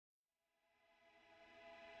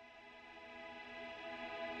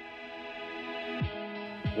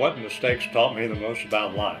What mistakes taught me the most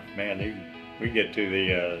about life? Man, we get to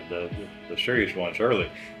the serious ones early.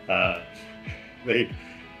 Uh, the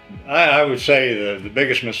I would say the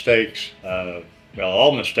biggest mistakes. Well,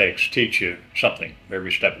 all mistakes teach you something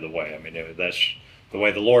every step of the way. I mean, that's the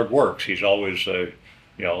way the Lord works. He's always,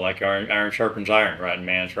 like iron sharpens iron, right? And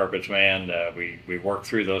man sharpens man. We work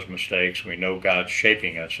through those mistakes. We know God's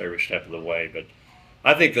shaping us every step of the way. But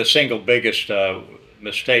I think the single biggest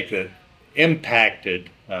mistake that impacted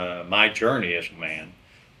my journey as a man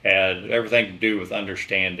had everything to do with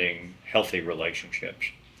understanding healthy relationships.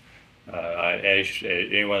 As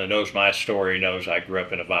anyone that knows my story knows, I grew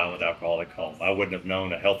up in a violent alcoholic home. I wouldn't have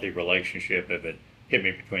known a healthy relationship if it hit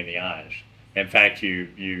me between the eyes. In fact,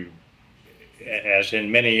 as in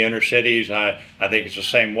many inner cities, I think it's the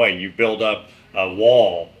same way. You build up a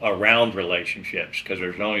wall around relationships because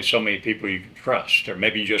there's only so many people you can trust, or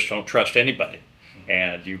maybe you just don't trust anybody,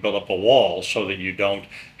 and you build up a wall so that you don't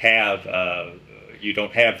have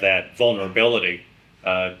that vulnerability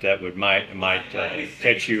that might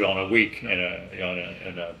catch you on a weak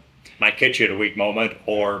might catch you at a weak moment,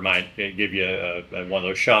 or might give you one of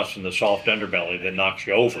those shots in the soft underbelly that knocks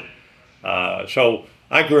you over. So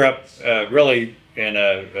I grew up really in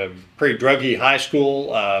a pretty druggy high school,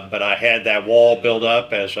 but I had that wall built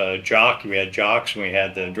up as a jock. We had jocks and we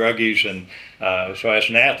had the druggies, and so as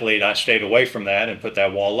an athlete, I stayed away from that and put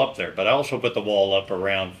that wall up there. But I also put the wall up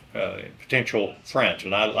around potential friends,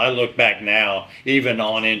 and I look back now, even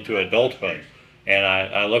on into adulthood, and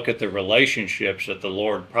I look at the relationships that the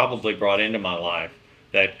Lord probably brought into my life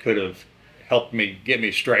that could have helped me get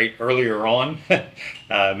me straight earlier on,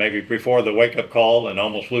 maybe before the wake-up call and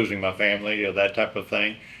almost losing my family, that type of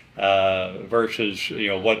thing, versus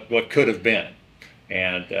what could have been.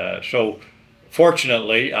 And so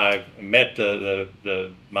fortunately, I met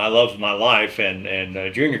my love of my life in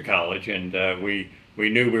junior college, and we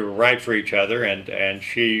knew we were right for each other, and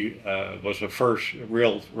she was the first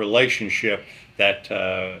real relationship that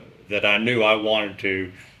I knew I wanted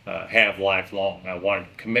to have lifelong. I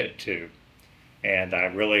wanted to commit to. And I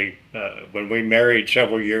really, when we married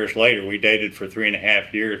several years later, we dated for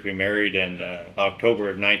 3.5 years. We married in October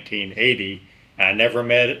of 1980. I never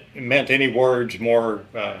meant any words more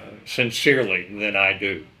sincerely than I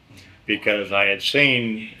do, because I had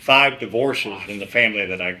seen 5 divorces in the family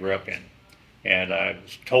that I grew up in. And I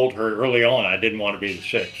told her early on I didn't want to be the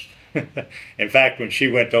 6th. In fact, when she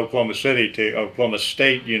went to Oklahoma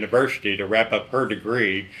State University to wrap up her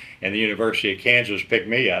degree, and the University of Kansas picked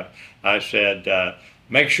me up, I said,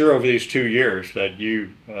 make sure over these 2 years that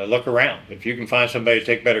you look around. If you can find somebody to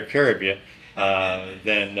take better care of you,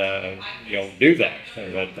 then do that.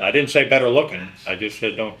 But I didn't say better looking. I just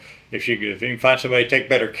said, don't. If you can find somebody to take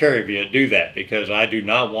better care of you, do that, because I do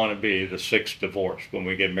not want to be the 6th divorce. When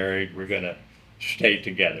we get married, we're going to stay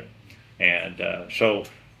together. And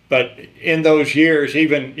but in those years,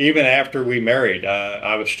 even after we married,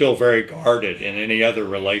 I was still very guarded in any other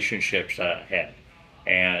relationships that I had.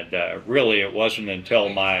 And really, it wasn't until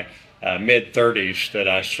my mid-30s that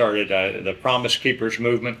I started, the Promise Keepers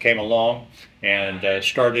movement came along and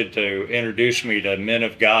started to introduce me to men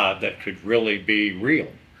of God that could really be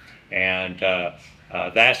real. And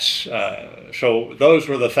so those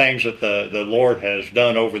were the things that the Lord has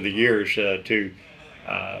done over the years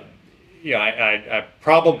I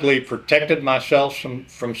probably protected myself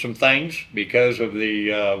from some things because of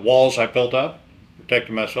the walls I built up.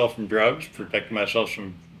 Protected myself from drugs, protected myself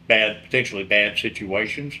from potentially bad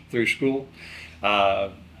situations through school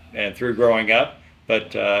and through growing up.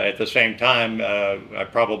 But at the same time, I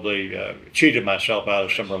probably cheated myself out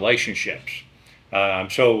of some relationships.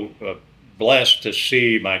 I'm so blessed to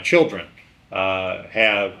see my children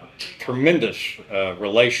have tremendous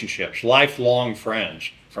relationships, lifelong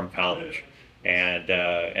friends from college, and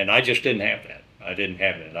I just didn't have that. I didn't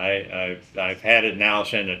have it. I've had it now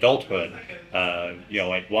since adulthood.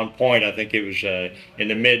 At one point, I think it was in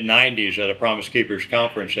the mid '90s at a Promise Keepers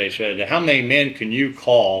conference, they said, "How many men can you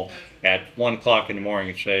call at 1 o'clock in the morning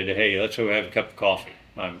and say, hey, let's go have a cup of coffee?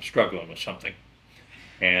 I'm struggling with something."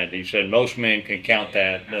 And he said most men can count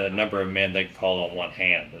the number of men they can call on one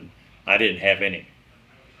hand, and I didn't have any.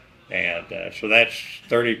 And so that's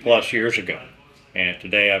 30 plus years ago. And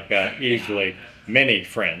today I've got easily many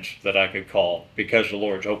friends that I could call because the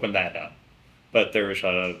Lord's opened that up. But there's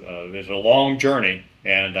a long journey,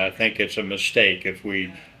 and I think it's a mistake if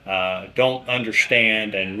we don't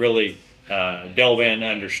understand and really delve in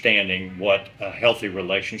understanding what a healthy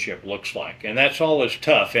relationship looks like. And that's always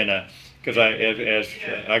tough because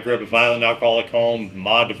I grew up in a violent alcoholic home,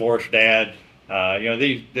 my divorced dad.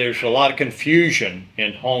 There's a lot of confusion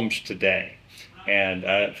in homes today. And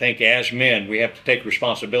I think as men, we have to take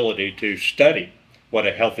responsibility to study what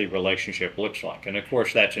a healthy relationship looks like. And of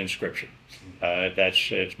course, that's in Scripture.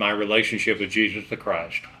 It's my relationship with Jesus the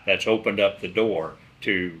Christ that's opened up the door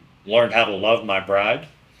to learn how to love my bride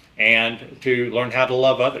and to learn how to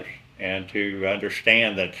love others and to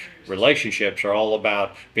understand that relationships are all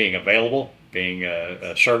about being available, being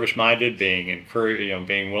service-minded, being encouraged,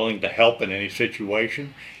 being willing to help in any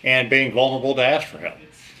situation, and being vulnerable to ask for help.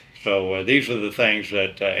 So these are the things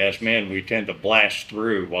that, as men, we tend to blast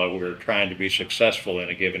through while we're trying to be successful in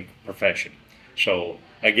a given profession. So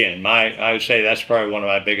again, I would say that's probably one of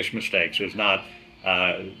my biggest mistakes is not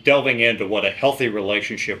delving into what a healthy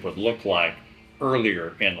relationship would look like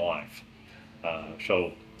earlier in life.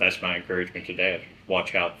 So that's my encouragement today.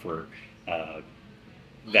 Watch out for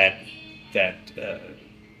that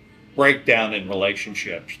breakdown in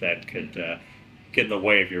relationships that could get in the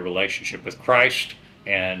way of your relationship with Christ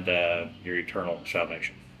and your eternal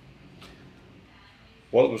salvation.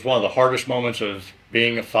 What was one of the hardest moments of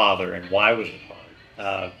being a father, and why was it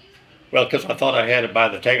hard? Well, because I thought I had it by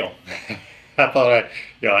the tail. I thought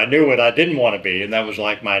I knew what I didn't want to be, and that was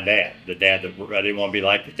like my dad. I didn't want to be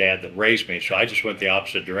like the dad that raised me, so I just went the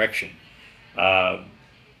opposite direction.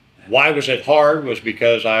 Why was it hard? Was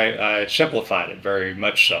because I simplified it very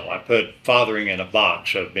much so. I put fathering in a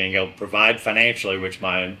box of being able to provide financially, which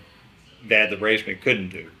my dad that raised me couldn't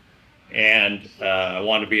do. And I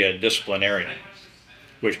wanted to be a disciplinarian,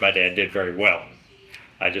 which my dad did very well.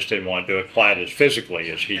 I just didn't want to do it quite as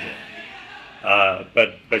physically as he did.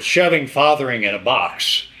 But shoving fathering in a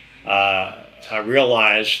box, I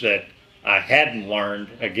realized that I hadn't learned,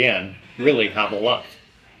 again, really how to love.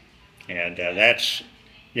 And that's,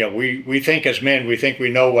 we think as men, we think we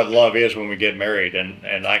know what love is when we get married,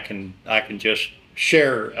 and I can just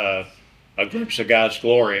share a glimpse of God's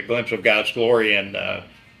glory, and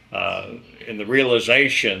in the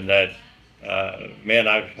realization that, man,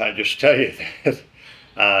 I just tell you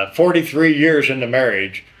that 43 years into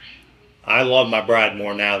marriage, I love my bride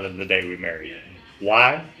more now than the day we married.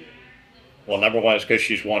 Why? Well, number one is because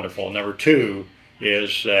she's wonderful. Number two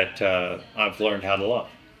is that I've learned how to love.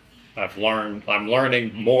 I'm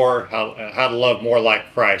learning more how to love more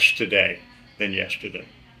like Christ today than yesterday.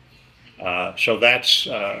 So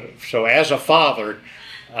as a father,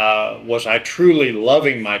 was I truly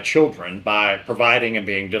loving my children by providing and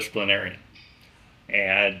being disciplinarian?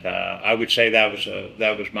 And I would say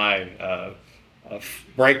that was my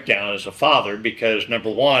breakdown as a father, because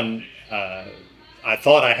number one, I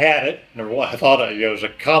thought I had it. Number one, I thought it was a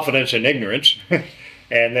confidence in ignorance,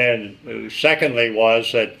 and then secondly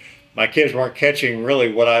was that my kids weren't catching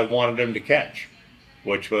really what I wanted them to catch,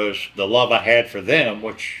 which was the love I had for them,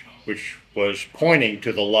 which was pointing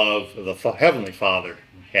to the love of the Heavenly Father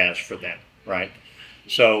has for them, right?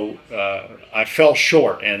 So I fell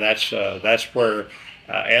short, and that's where,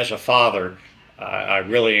 as a father, I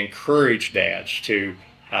really encourage dads to,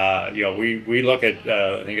 we look at,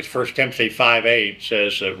 I think it's 1 Timothy 5:8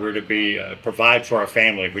 says that we're to be provide for our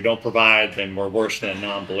family. If we don't provide, then we're worse than a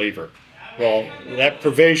non-believer. Well, that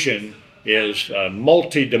provision is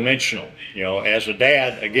multi-dimensional. As a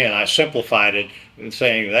dad, again, I simplified it in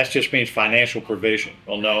saying that just means financial provision.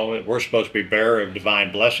 Well, no, we're supposed to be bearer of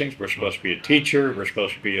divine blessings. We're supposed to be a teacher. We're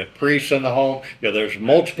supposed to be a priest in the home. There's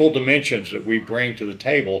multiple dimensions that we bring to the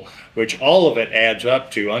table, which all of it adds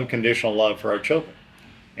up to unconditional love for our children.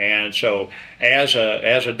 And so as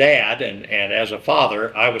a dad and as a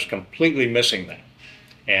father, I was completely missing that.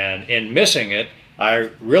 And in missing it,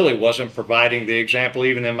 I really wasn't providing the example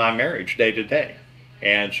even in my marriage day to day.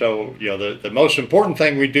 And so, the most important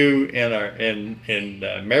thing we do in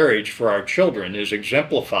marriage for our children is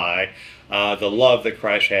exemplify the love that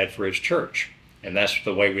Christ had for his church. And that's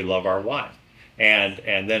the way we love our wife.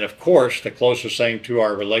 And then, of course, the closest thing to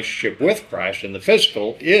our relationship with Christ in the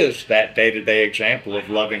physical is that day-to-day example of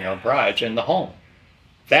loving our brides in the home.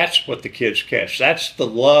 That's what the kids catch. That's the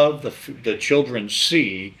love the children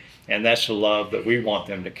see, and that's the love that we want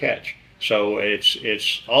them to catch. So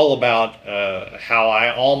it's all about how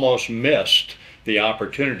I almost missed the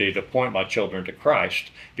opportunity to point my children to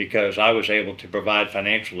Christ because I was able to provide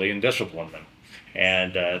financially and discipline them.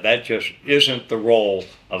 And that just isn't the role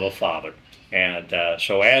of a father. And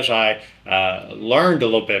so as I learned a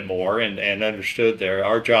little bit more and understood there,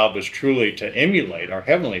 our job was truly to emulate our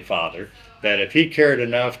Heavenly Father, that if he cared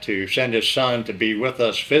enough to send his son to be with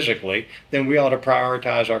us physically, then we ought to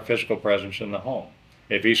prioritize our physical presence in the home.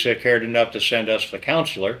 If he cared enough to send us the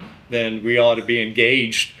counselor, then we ought to be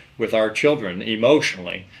engaged with our children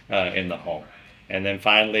emotionally in the home. And then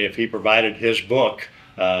finally, if he provided his book,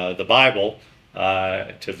 the Bible,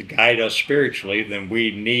 to guide us spiritually, then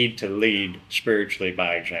we need to lead spiritually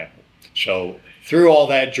by example. So through all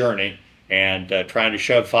that journey and trying to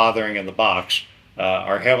shove fathering in the box,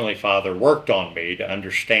 our Heavenly Father worked on me to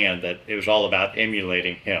understand that it was all about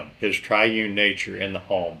emulating Him, His triune nature in the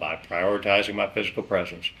home by prioritizing my physical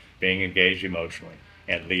presence, being engaged emotionally,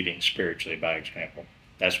 and leading spiritually by example.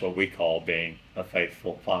 That's what we call being a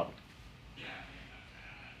faithful father.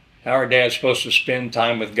 How are dads supposed to spend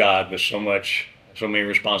time with God with so many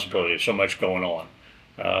responsibilities, so much going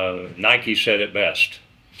on? Nike said it best.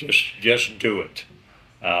 Just do it.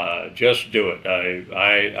 Just do it.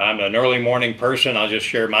 I'm an early morning person. I'll just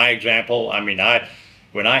share my example. I mean,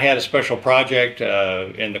 when I had a special project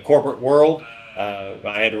in the corporate world,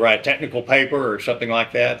 I had to write a technical paper or something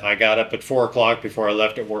like that. I got up at 4 o'clock before I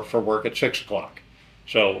left for work at 6 o'clock.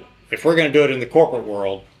 So if we're going to do it in the corporate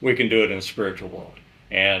world, we can do it in the spiritual world.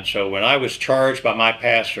 And so when I was charged by my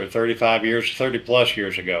pastor 30 plus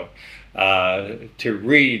years ago, to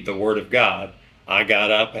read the Word of God, I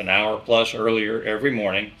got up an hour plus earlier every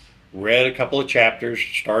morning, read a couple of chapters,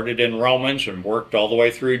 started in Romans and worked all the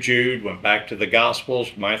way through Jude, went back to the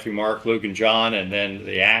Gospels, Matthew, Mark, Luke, and John, and then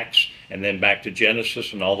the Acts, and then back to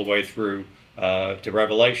Genesis and all the way through to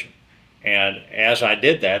Revelation. And as I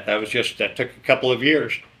did that took a couple of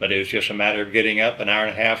years, but it was just a matter of getting up an hour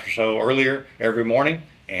and a half or so earlier every morning.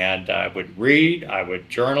 And I would read, I would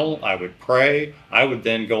journal, I would pray. I would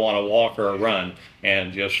then go on a walk or a run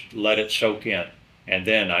and just let it soak in. And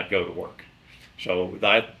then I'd go to work. So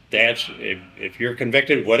that's if you're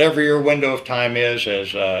convicted, whatever your window of time is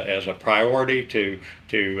as a priority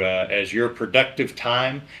as your productive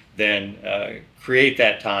time, then create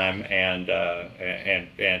that time and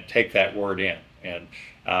take that word in. And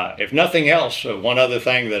if nothing else, one other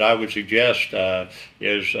thing that I would suggest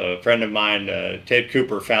is a friend of mine, Ted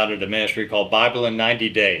Cooper, founded a ministry called Bible in 90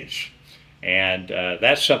 Days. And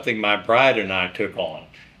that's something my bride and I took on.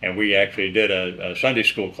 And we actually did a Sunday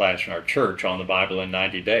school class in our church on the Bible in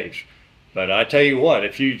 90 days. But I tell you what,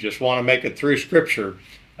 if you just want to make it through Scripture,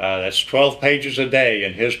 that's 12 pages a day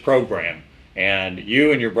in his program. And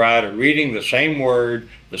you and your bride are reading the same word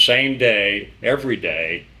the same day, every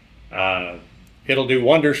day. It'll do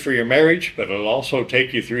wonders for your marriage, but it'll also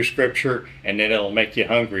take you through Scripture, and then it'll make you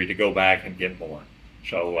hungry to go back and get more.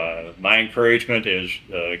 So my encouragement is,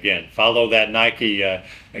 again, follow that Nike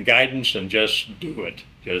guidance and just do it.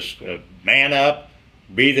 Just man up,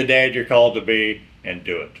 be the dad you're called to be, and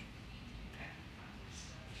do it.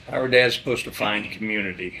 How are dads supposed to find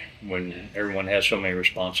community when everyone has so many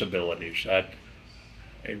responsibilities? You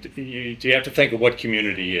have to think of what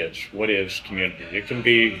community is. What is community? It can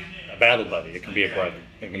be a battle buddy. It can be a brother.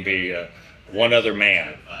 It can be one other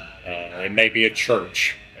man. It may be a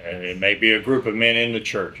church. It may be a group of men in the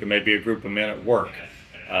church. It may be a group of men at work.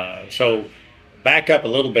 So back up a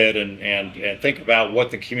little bit and think about what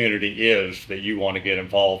the community is that you want to get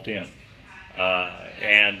involved in.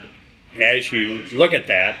 And as you look at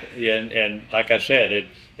that, and like I said,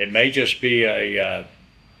 it may just be a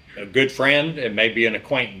good friend. It may be an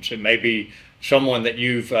acquaintance. It may be someone that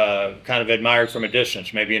you've kind of admired from a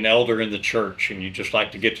distance, maybe an elder in the church, and you just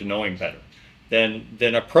like to get to know him better.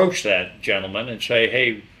 Then approach that gentleman and say,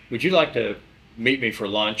 hey, would you like to meet me for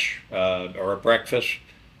lunch or a breakfast?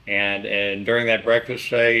 And during that breakfast,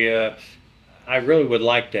 say, I really would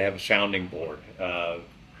like to have a sounding board.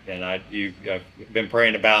 And I've been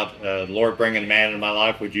praying about the Lord bringing a man in my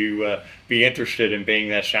life. Would you be interested in being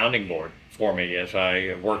that sounding board for me as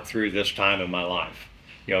I work through this time of my life?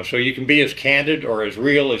 So you can be as candid or as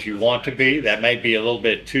real as you want to be. That may be a little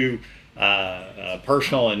bit too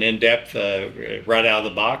personal and in-depth right out of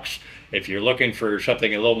the box. If you're looking for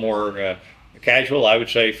something a little more casual, I would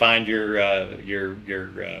say find your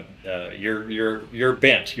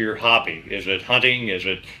bent, your hobby. Is it hunting? Is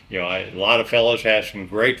it a lot of fellows have some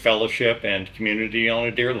great fellowship and community on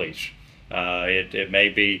a deer lease. It may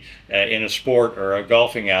be in a sport or a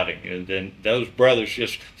golfing outing, and then those brothers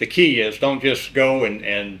the key is don't just go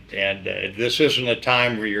and this isn't a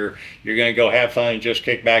time where you're going to go have fun and just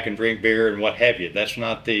kick back and drink beer and what have you. That's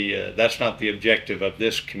not the objective of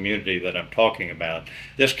this community that I'm talking about.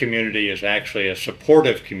 This community is actually a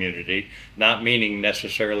supportive community, not meaning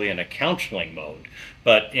necessarily in a counseling mode,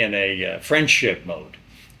 but in a friendship mode.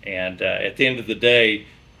 And at the end of the day,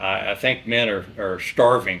 I think men are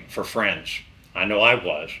starving for friends. I know I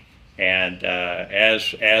was. And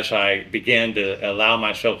as I began to allow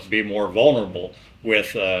myself to be more vulnerable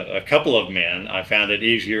with a couple of men, I found it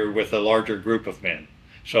easier with a larger group of men.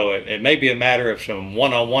 So it may be a matter of some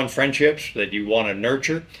one-on-one friendships that you want to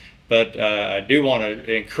nurture, but I do want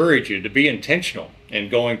to encourage you to be intentional in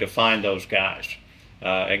going to find those guys.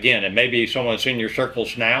 Again, it may be someone that's in your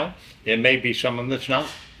circles now. It may be someone that's not.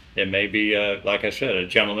 It may be, like I said, a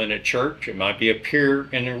gentleman at church. It might be a peer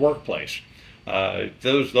in your workplace.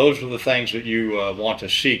 Those are the things that you want to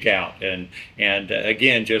seek out. And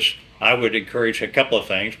again, just I would encourage a couple of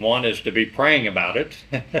things. One is to be praying about it.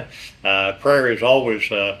 Prayer is always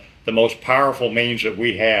the most powerful means that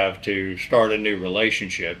we have to start a new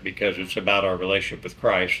relationship, because it's about our relationship with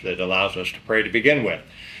Christ that allows us to pray to begin with.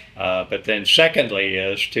 But then secondly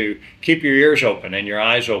is to keep your ears open and your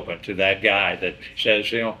eyes open to that guy that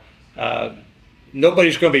says,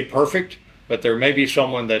 nobody's going to be perfect, but there may be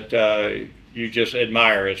someone that you just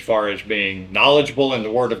admire as far as being knowledgeable in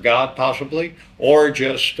the Word of God, possibly, or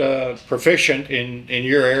just proficient in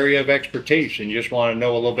your area of expertise, and you just want to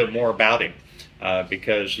know a little bit more about him.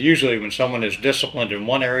 Because usually when someone is disciplined in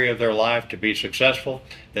one area of their life to be successful,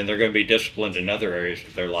 then they're going to be disciplined in other areas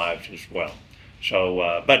of their lives as well.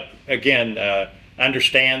 So, but again,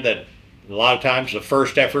 understand that a lot of times the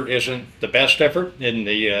first effort isn't the best effort in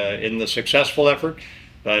the successful effort,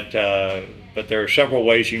 but there are several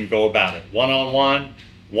ways you can go about it. One-on-one,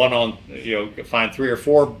 find 3 or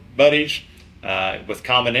 4 buddies with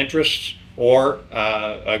common interests, or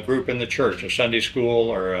a group in the church, a Sunday school,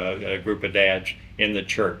 or a group of dads in the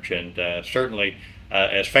church. And certainly,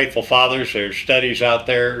 as faithful fathers, there's studies out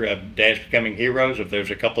there, Dads Becoming Heroes. If there's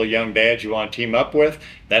a couple of young dads you want to team up with,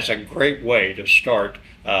 that's a great way to start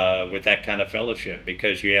with that kind of fellowship,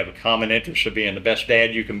 because you have a common interest of being the best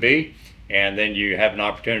dad you can be, and then you have an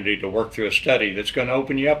opportunity to work through a study that's going to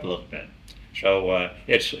open you up a little bit. So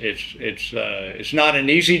it's not an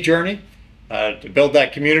easy journey to build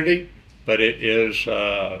that community, but it is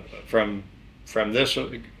from this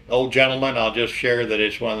old gentleman. I'll just share that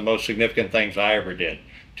it's one of the most significant things I ever did,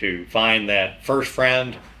 to find that first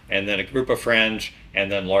friend, and then a group of friends,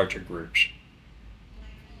 and then larger groups.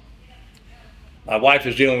 My wife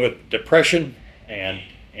is dealing with depression and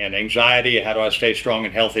anxiety. How do I stay strong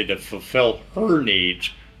and healthy to fulfill her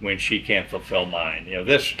needs when she can't fulfill mine?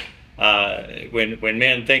 When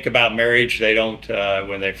men think about marriage, they don't.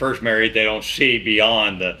 When they first married, they don't see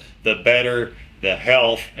beyond the better, the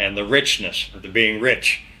health, and the richness of the being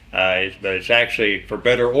rich. But it's actually for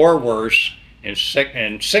better or worse, in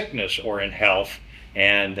sickness or in health,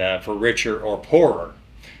 and for richer or poorer.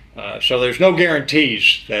 So there's no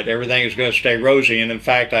guarantees that everything is going to stay rosy, and in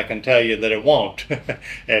fact, I can tell you that it won't.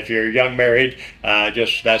 If you're young married,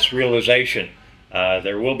 that's realization.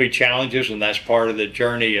 There will be challenges, and that's part of the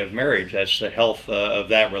journey of marriage. That's the health of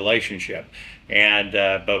that relationship.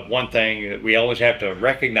 But one thing that we always have to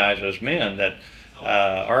recognize as men, that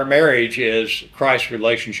our marriage is Christ's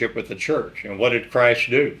relationship with the church. And what did Christ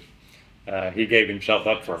do? He gave himself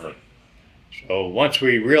up for her. So once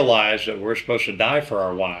we realize that we're supposed to die for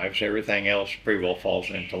our wives, everything else pretty well falls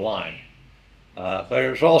into line. But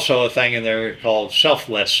there's also a thing in there called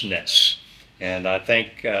selflessness. And I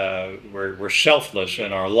think we're selfless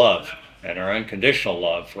in our love and our unconditional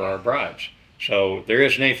love for our brides. So there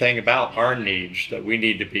isn't anything about our needs that we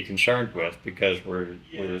need to be concerned with, because we're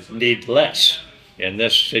needless in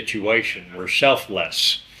this situation. We're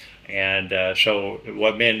selfless. And so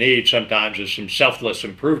what men need sometimes is some selfless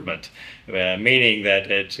improvement, meaning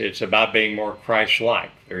that it's about being more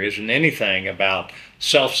Christ-like. There isn't anything about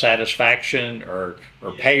self-satisfaction or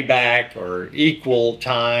payback or equal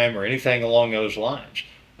time or anything along those lines.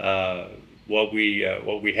 What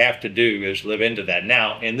we have to do is live into that.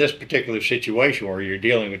 Now, in this particular situation where you're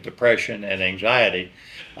dealing with depression and anxiety,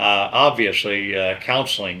 obviously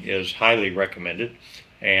counseling is highly recommended.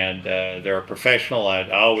 And they're a professional. I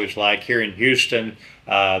always like, here in Houston,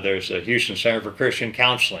 there's the Houston Center for Christian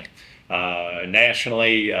Counseling.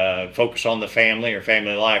 Nationally, Focus on the Family or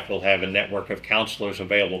Family Life will have a network of counselors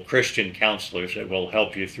available, Christian counselors that will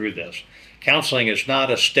help you through this. Counseling is not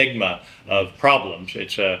a stigma of problems.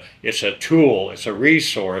 It's a tool, it's a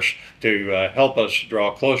resource to help us draw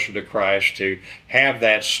closer to Christ, to have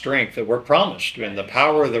that strength that we're promised. In the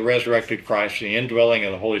power of the resurrected Christ, the indwelling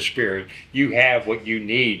of the Holy Spirit, you have what you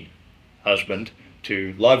need, husband,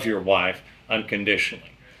 to love your wife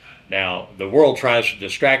unconditionally. Now, the world tries to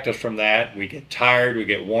distract us from that. We get tired, we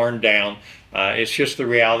get worn down. It's just the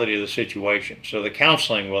reality of the situation. So the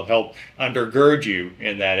counseling will help undergird you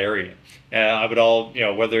in that area. I would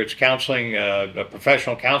whether it's counseling,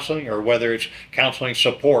 professional counseling, or whether it's counseling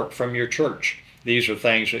support from your church, these are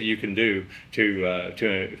things that you can do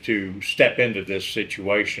to step into this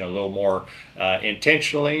situation a little more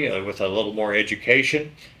intentionally, with a little more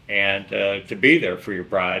education, and to be there for your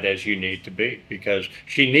bride as you need to be, because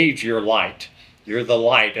she needs your light. You're the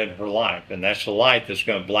light in her life, and that's the light that's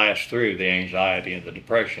going to blast through the anxiety and the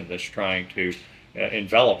depression that's trying to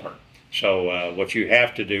envelop her. So what you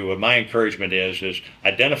have to do, what my encouragement is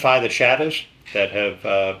identify the shadows that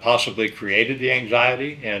have possibly created the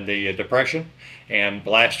anxiety and the depression, and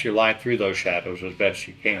blast your light through those shadows as best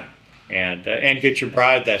you can. And get your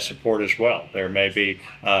bride that support as well. There may be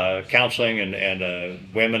counseling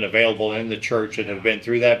and women available in the church that have been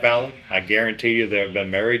through that valley. I guarantee you there have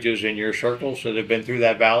been marriages in your circles that have been through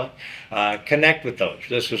that valley. Connect with those.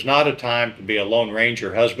 This is not a time to be a Lone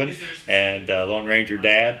Ranger husband and a Lone Ranger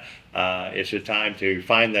dad. It's a time to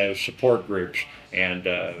find those support groups and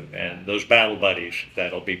those battle buddies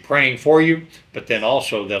that'll be praying for you, but then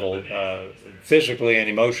also that'll physically and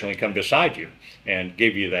emotionally come beside you and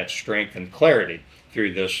give you that strength and clarity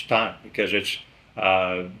through this time, because it's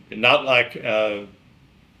not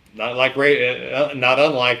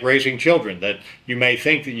unlike raising children, that you may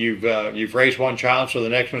think that you've raised one child so the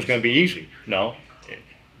next one's going to be easy. No,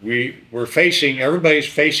 everybody's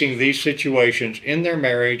facing these situations in their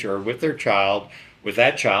marriage or with that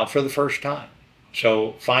child for the first time.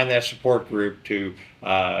 So find that support group to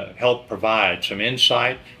help provide some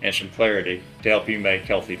insight and some clarity to help you make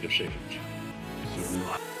healthy decisions.